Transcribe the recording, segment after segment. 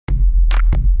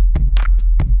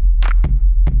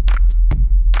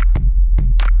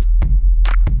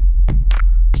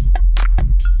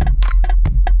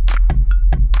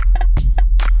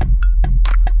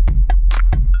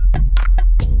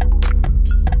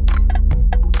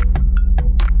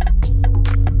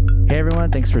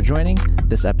everyone. Thanks for joining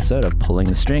this episode of Pulling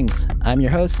the Strings. I'm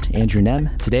your host, Andrew Nem.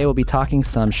 Today we'll be talking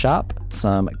some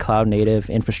cloud native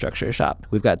infrastructure shop.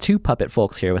 We've got two Puppet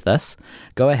folks here with us.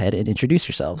 Go ahead and introduce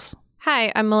yourselves.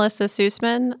 Hi, I'm Melissa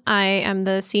Sussman. I am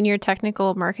the Senior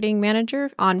Technical Marketing Manager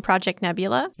on Project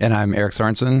Nebula. And I'm Eric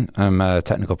Sorensen. I'm a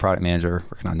Technical Product Manager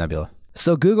working on Nebula.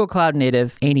 So Google Cloud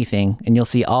Native anything, and you'll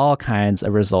see all kinds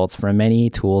of results from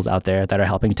many tools out there that are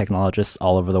helping technologists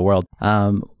all over the world.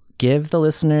 Give the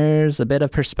listeners a bit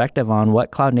of perspective on what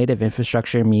cloud native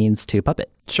infrastructure means to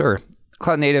Puppet. Sure.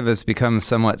 Cloud native has become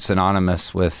somewhat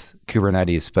synonymous with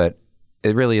Kubernetes, but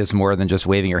it really is more than just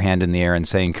waving your hand in the air and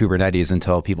saying Kubernetes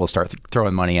until people start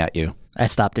throwing money at you. I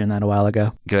stopped doing that a while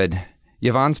ago. Good.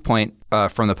 Yvonne's point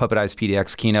from the Puppetize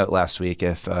PDX keynote last week,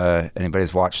 if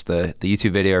anybody's watched the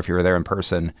YouTube video, or if you were there in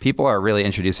person, people are really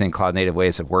introducing cloud native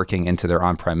ways of working into their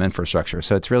on-prem infrastructure.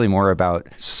 So it's really more about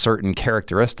certain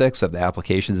characteristics of the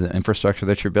applications and infrastructure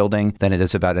that you're building than it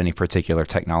is about any particular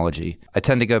technology. I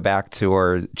tend to go back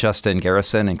to Justin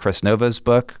Garrison and Chris Nova's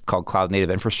book called Cloud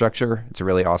Native Infrastructure. It's a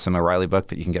really awesome O'Reilly book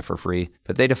that you can get for free.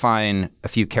 But they define a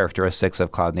few characteristics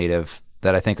of cloud native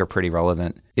that I think are pretty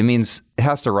relevant. It means it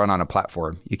has to run on a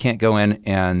platform. You can't go in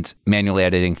and manually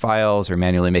editing files or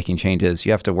manually making changes.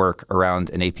 You have to work around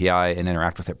an API and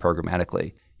interact with it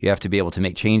programmatically. You have to be able to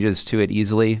make changes to it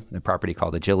easily, the property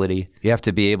called agility. You have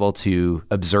to be able to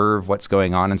observe what's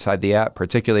going on inside the app,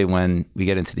 particularly when we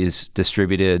get into these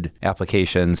distributed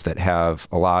applications that have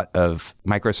a lot of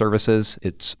microservices.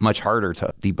 It's much harder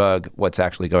to debug what's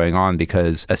actually going on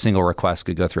because a single request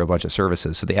could go through a bunch of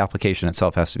services. So the application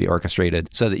itself has to be orchestrated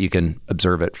so that you can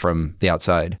observe it from the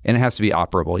outside. And it has to be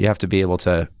operable. You have to be able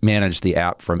to manage the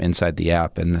app from inside the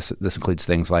app. And this includes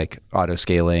things like auto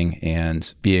scaling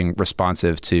and being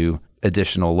responsive to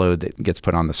additional load that gets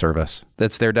put on the service.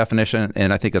 That's their definition,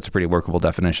 and I think that's a pretty workable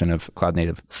definition of cloud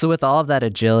native. So with all of that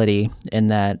agility and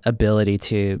that ability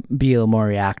to be a little more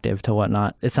reactive to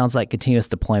whatnot, it sounds like continuous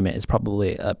deployment is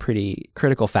probably a pretty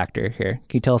critical factor here.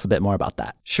 Can you tell us a bit more about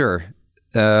that? Sure.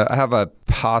 I have a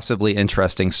possibly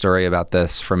interesting story about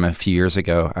this from a few years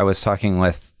ago. I was talking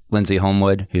with Lindsay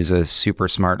Homewood, who's a super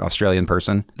smart Australian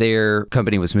person. Their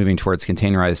company was moving towards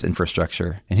containerized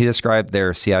infrastructure. And he described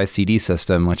their CI/CD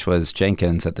system, which was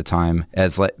Jenkins at the time,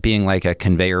 as being like a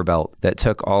conveyor belt that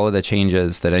took all of the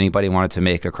changes that anybody wanted to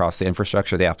make across the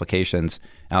infrastructure, the applications,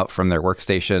 out from their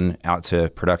workstation out to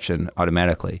production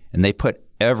automatically. And they put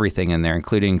everything in there,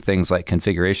 including things like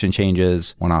configuration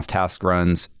changes, one-off task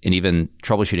runs, and even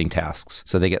troubleshooting tasks.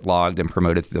 So they get logged and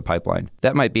promoted through the pipeline.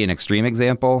 That might be an extreme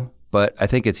example, but I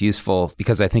think it's useful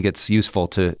because I think it's useful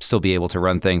to still be able to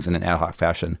run things in an ad hoc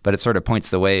fashion. But it sort of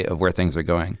points the way of where things are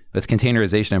going. With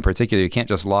containerization in particular, you can't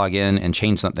just log in and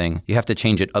change something. You have to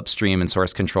change it upstream in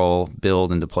source control,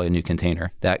 build, and deploy a new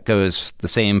container. That goes the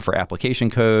same for application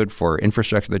code, for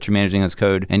infrastructure that you're managing as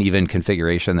code, and even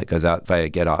configuration that goes out via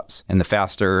GitOps. And the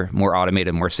faster, more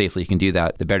automated, more safely you can do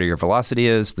that, the better your velocity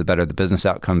is, the better the business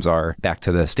outcomes are. Back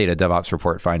to the State of DevOps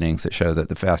report findings that show that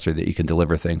the faster that you can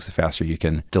deliver things, the faster you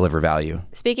can deliver value.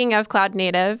 Speaking of cloud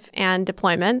native and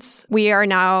deployments, we are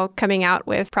now coming out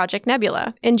with Project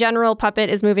Nebula. In general, Puppet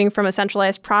is moving from a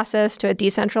centralized process to a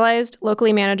decentralized,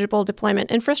 locally manageable deployment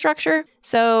infrastructure.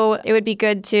 So it would be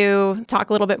good to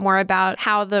talk a little bit more about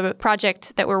how the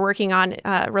project that we're working on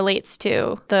relates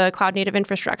to the cloud native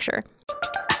infrastructure.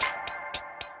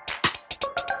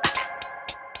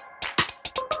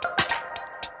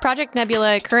 Project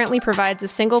Nebula currently provides a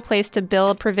single place to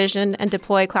build, provision, and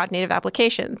deploy cloud-native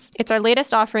applications. It's our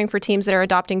latest offering for teams that are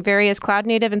adopting various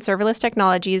cloud-native and serverless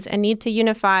technologies and need to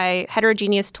unify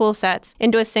heterogeneous tool sets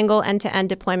into a single end-to-end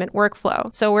deployment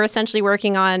workflow. So we're essentially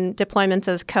working on deployments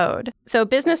as code. So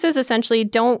businesses essentially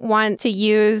don't want to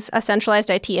use a centralized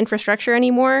IT infrastructure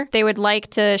anymore. They would like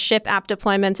to ship app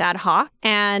deployments ad hoc.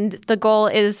 And the goal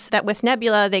is that with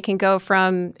Nebula, they can go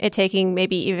from it taking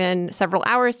maybe even several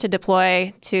hours to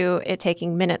deploy to it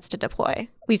taking minutes to deploy.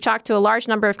 We've talked to a large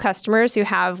number of customers who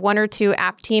have one or two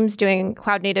app teams doing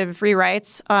cloud native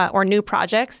rewrites or new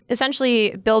projects,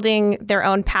 essentially building their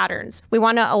own patterns. We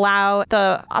want to allow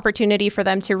the opportunity for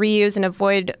them to reuse and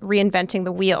avoid reinventing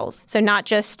the wheels. So not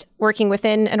just working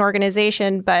within an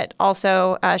organization, but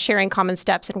also sharing common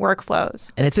steps and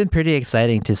workflows. And it's been pretty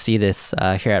exciting to see this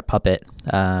here at Puppet.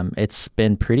 It's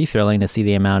been pretty thrilling to see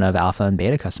the amount of alpha and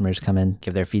beta customers come in,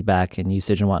 give their feedback and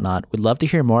usage and whatnot. We'd love to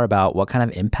hear more about what kind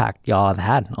of impact y'all have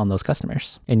had had on those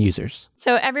customers and users?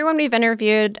 So everyone we've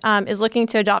interviewed is looking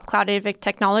to adopt cloud-native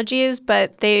technologies,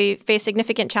 but they face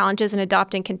significant challenges in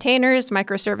adopting containers,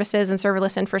 microservices, and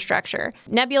serverless infrastructure.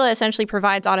 Nebula essentially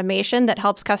provides automation that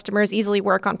helps customers easily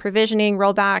work on provisioning,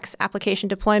 rollbacks, application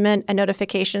deployment, and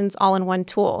notifications all in one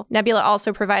tool. Nebula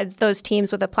also provides those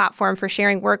teams with a platform for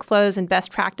sharing workflows and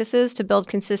best practices to build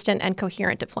consistent and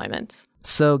coherent deployments.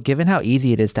 So given how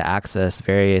easy it is to access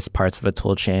various parts of a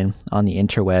toolchain on the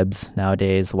interwebs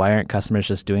nowadays, why aren't customers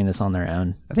just doing this on their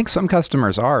own? I think some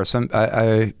customers are.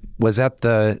 I was at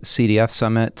the CDF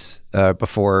Summit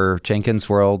before Jenkins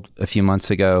World a few months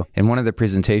ago, and one of the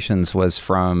presentations was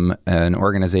from an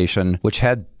organization which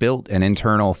had built an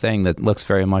internal thing that looks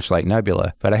very much like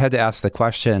Nebula. But I had to ask the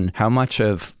question, how much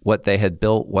of what they had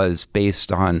built was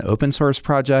based on open source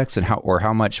projects, and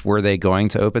how much were they going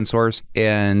to open source?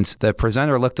 And the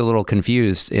presenter looked a little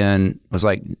confused and was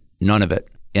like, none of it.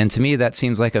 And to me, that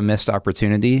seems like a missed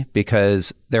opportunity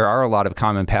because there are a lot of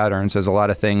common patterns. There's a lot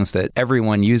of things that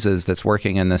everyone uses that's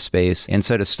working in this space. And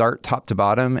so to start top to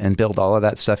bottom and build all of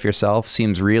that stuff yourself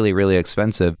seems really, really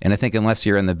expensive. And I think unless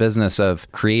you're in the business of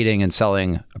creating and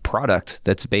selling a product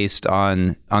that's based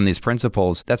on these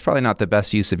principles, that's probably not the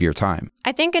best use of your time.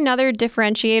 I think another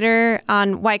differentiator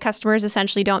on why customers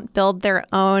essentially don't build their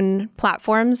own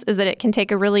platforms is that it can take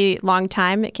a really long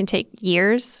time. It can take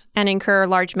years and incur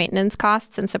large maintenance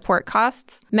costs and support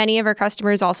costs. Many of our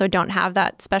customers also don't have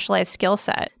that specialized skill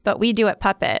set, but we do at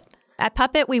Puppet. At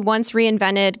Puppet, we once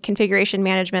reinvented configuration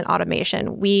management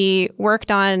automation. We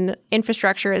worked on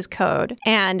infrastructure as code,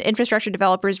 and infrastructure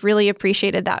developers really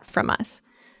appreciated that from us.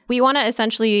 We want to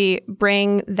essentially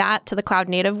bring that to the cloud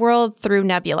native world through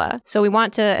Nebula. So we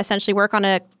want to essentially work on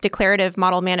a declarative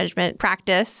model management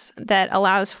practice that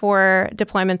allows for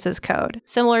deployments as code,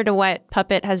 similar to what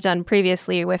Puppet has done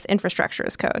previously with infrastructure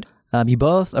as code. You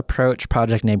both approach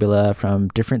Project Nebula from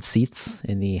different seats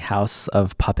in the house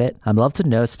of Puppet. I'd love to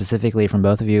know specifically from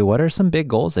both of you, what are some big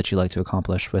goals that you'd like to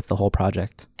accomplish with the whole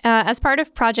project? As part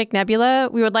of Project Nebula,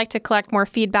 we would like to collect more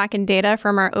feedback and data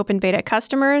from our open beta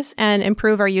customers and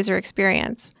improve our user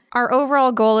experience. Our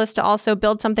overall goal is to also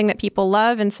build something that people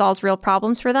love and solves real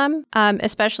problems for them,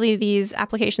 especially these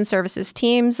application services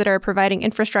teams that are providing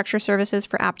infrastructure services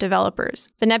for app developers.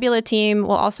 The Nebula team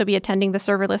will also be attending the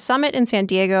Serverless Summit in San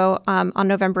Diego on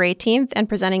November 18th and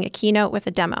presenting a keynote with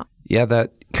a demo. Yeah,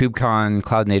 that KubeCon,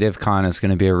 Cloud Native Con is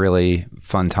going to be a really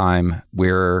fun time.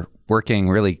 We're working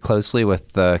really closely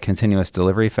with the Continuous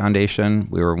Delivery Foundation.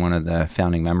 We were one of the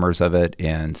founding members of it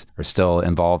and are still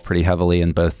involved pretty heavily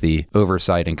in both the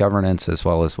oversight and governance as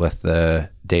well as with the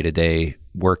day-to-day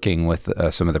working with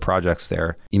some of the projects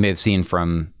there. You may have seen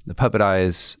from the Puppet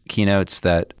Eyes keynotes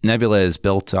that Nebula is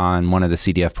built on one of the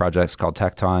CDF projects called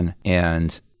Tekton,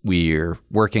 and we're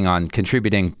working on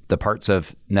contributing the parts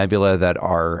of Nebula that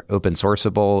are open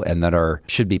sourceable and that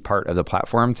should be part of the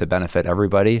platform to benefit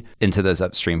everybody into those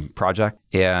upstream projects.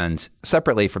 And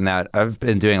separately from that, I've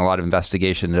been doing a lot of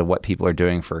investigation into what people are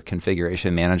doing for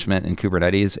configuration management in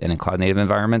Kubernetes and in cloud native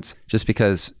environments. Just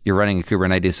because you're running a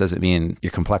Kubernetes doesn't mean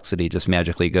your complexity just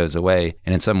magically goes away.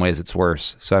 And in some ways it's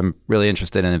worse. So I'm really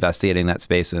interested in investigating that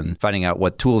space and finding out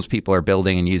what tools people are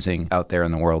building and using out there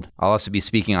in the world. I'll also be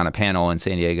speaking on a panel in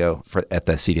San Diego at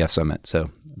the CDF Summit. So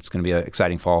it's going to be an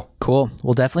exciting fall. Cool.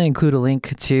 We'll definitely include a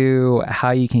link to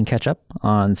how you can catch up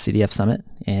on CDF Summit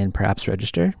and perhaps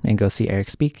register and go see Eric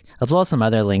speak, as well as some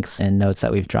other links and notes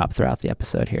that we've dropped throughout the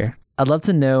episode here. I'd love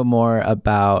to know more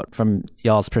about, from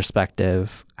y'all's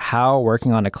perspective, how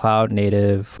working on a cloud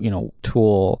native,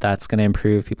 tool that's going to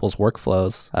improve people's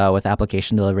workflows with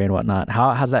application delivery and whatnot,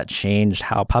 how has that changed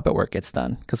how Puppet work gets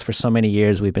done? Because for so many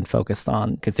years, we've been focused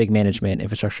on config management,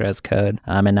 infrastructure as code,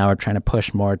 and now we're trying to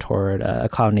push more toward a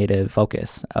cloud native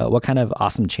focus. What kind of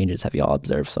awesome changes have y'all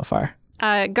observed so far?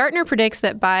 Gartner predicts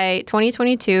that by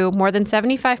 2022, more than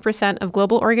 75% of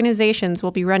global organizations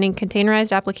will be running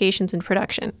containerized applications in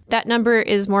production. That number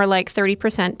is more like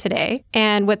 30% today.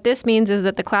 And what this means is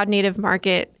that the cloud native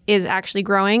market is actually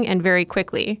growing and very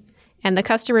quickly. And the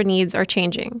customer needs are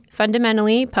changing.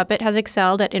 Fundamentally, Puppet has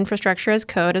excelled at infrastructure as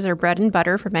code as our bread and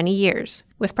butter for many years.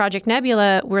 With Project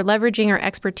Nebula, we're leveraging our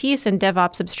expertise in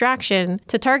DevOps abstraction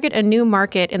to target a new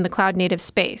market in the cloud-native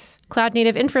space.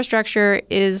 Cloud-native infrastructure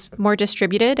is more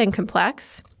distributed and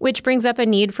complex, which brings up a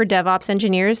need for DevOps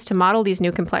engineers to model these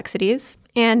new complexities.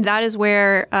 And that is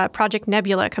where Project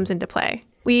Nebula comes into play.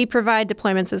 We provide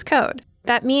deployments as code.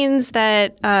 That means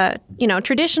that,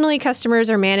 traditionally customers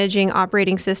are managing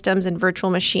operating systems and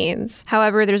virtual machines.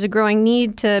 However, there's a growing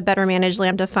need to better manage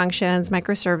Lambda functions,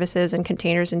 microservices, and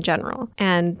containers in general.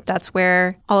 And that's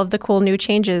where all of the cool new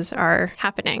changes are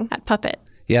happening at Puppet.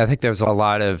 Yeah, I think there's a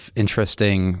lot of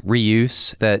interesting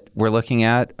reuse that we're looking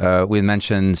at. We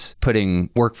mentioned putting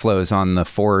workflows on the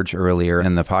Forge earlier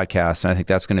in the podcast, and I think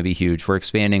that's going to be huge. We're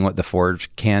expanding what the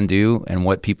Forge can do and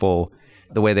what people,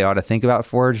 the way they ought to think about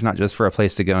Forge, not just for a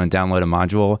place to go and download a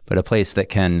module, but a place that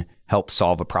can help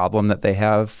solve a problem that they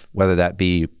have, whether that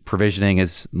be provisioning,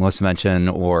 as Melissa mentioned,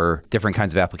 or different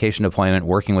kinds of application deployment,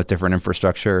 working with different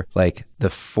infrastructure. Like the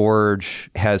Forge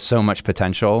has so much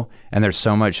potential and there's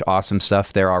so much awesome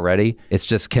stuff there already. It's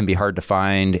just can be hard to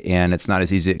find, and it's not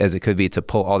as easy as it could be to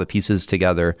pull all the pieces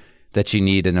together that you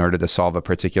need in order to solve a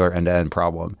particular end-to-end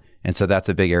problem. And so that's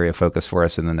a big area of focus for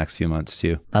us in the next few months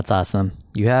too. That's awesome.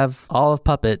 You have all of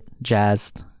Puppet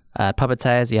jazzed.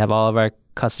 Puppetize, you have all of our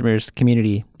customers,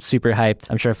 community super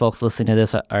hyped. I'm sure folks listening to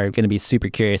this are going to be super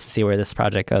curious to see where this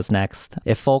project goes next.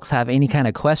 If folks have any kind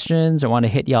of questions or want to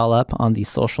hit y'all up on the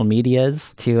social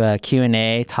medias to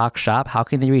Q&A, talk shop, how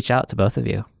can they reach out to both of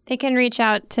you? They can reach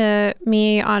out to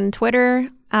me on Twitter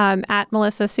at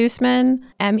Melissa Sussman,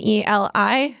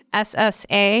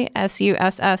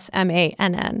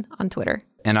 MELISSASUSSMANN on Twitter.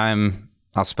 And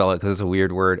I'll spell it because it's a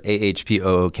weird word,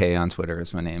 AHPOOK on Twitter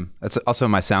is my name. That's also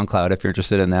my SoundCloud if you're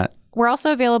interested in that. We're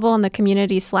also available in the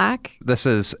community Slack. This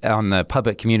is on the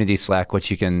Puppet community Slack,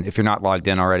 which you can, if you're not logged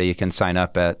in already, you can sign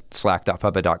up at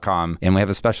slack.puppet.com. And we have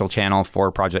a special channel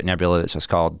for Project Nebula that's just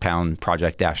called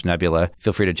 #project-nebula.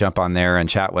 Feel free to jump on there and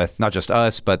chat with not just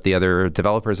us, but the other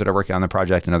developers that are working on the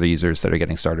project and other users that are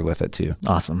getting started with it too.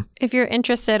 Awesome. If you're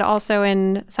interested also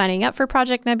in signing up for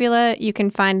Project Nebula, you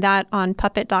can find that on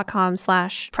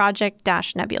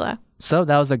puppet.com/project-nebula. So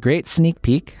that was a great sneak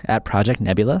peek at Project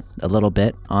Nebula, a little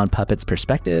bit on Puppet's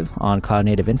perspective on cloud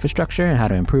native infrastructure and how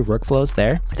to improve workflows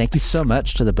there. Thank you so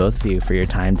much to the both of you for your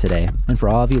time today. And for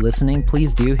all of you listening,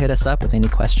 please do hit us up with any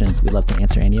questions. We'd love to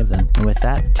answer any of them. And with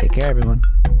that, take care, everyone.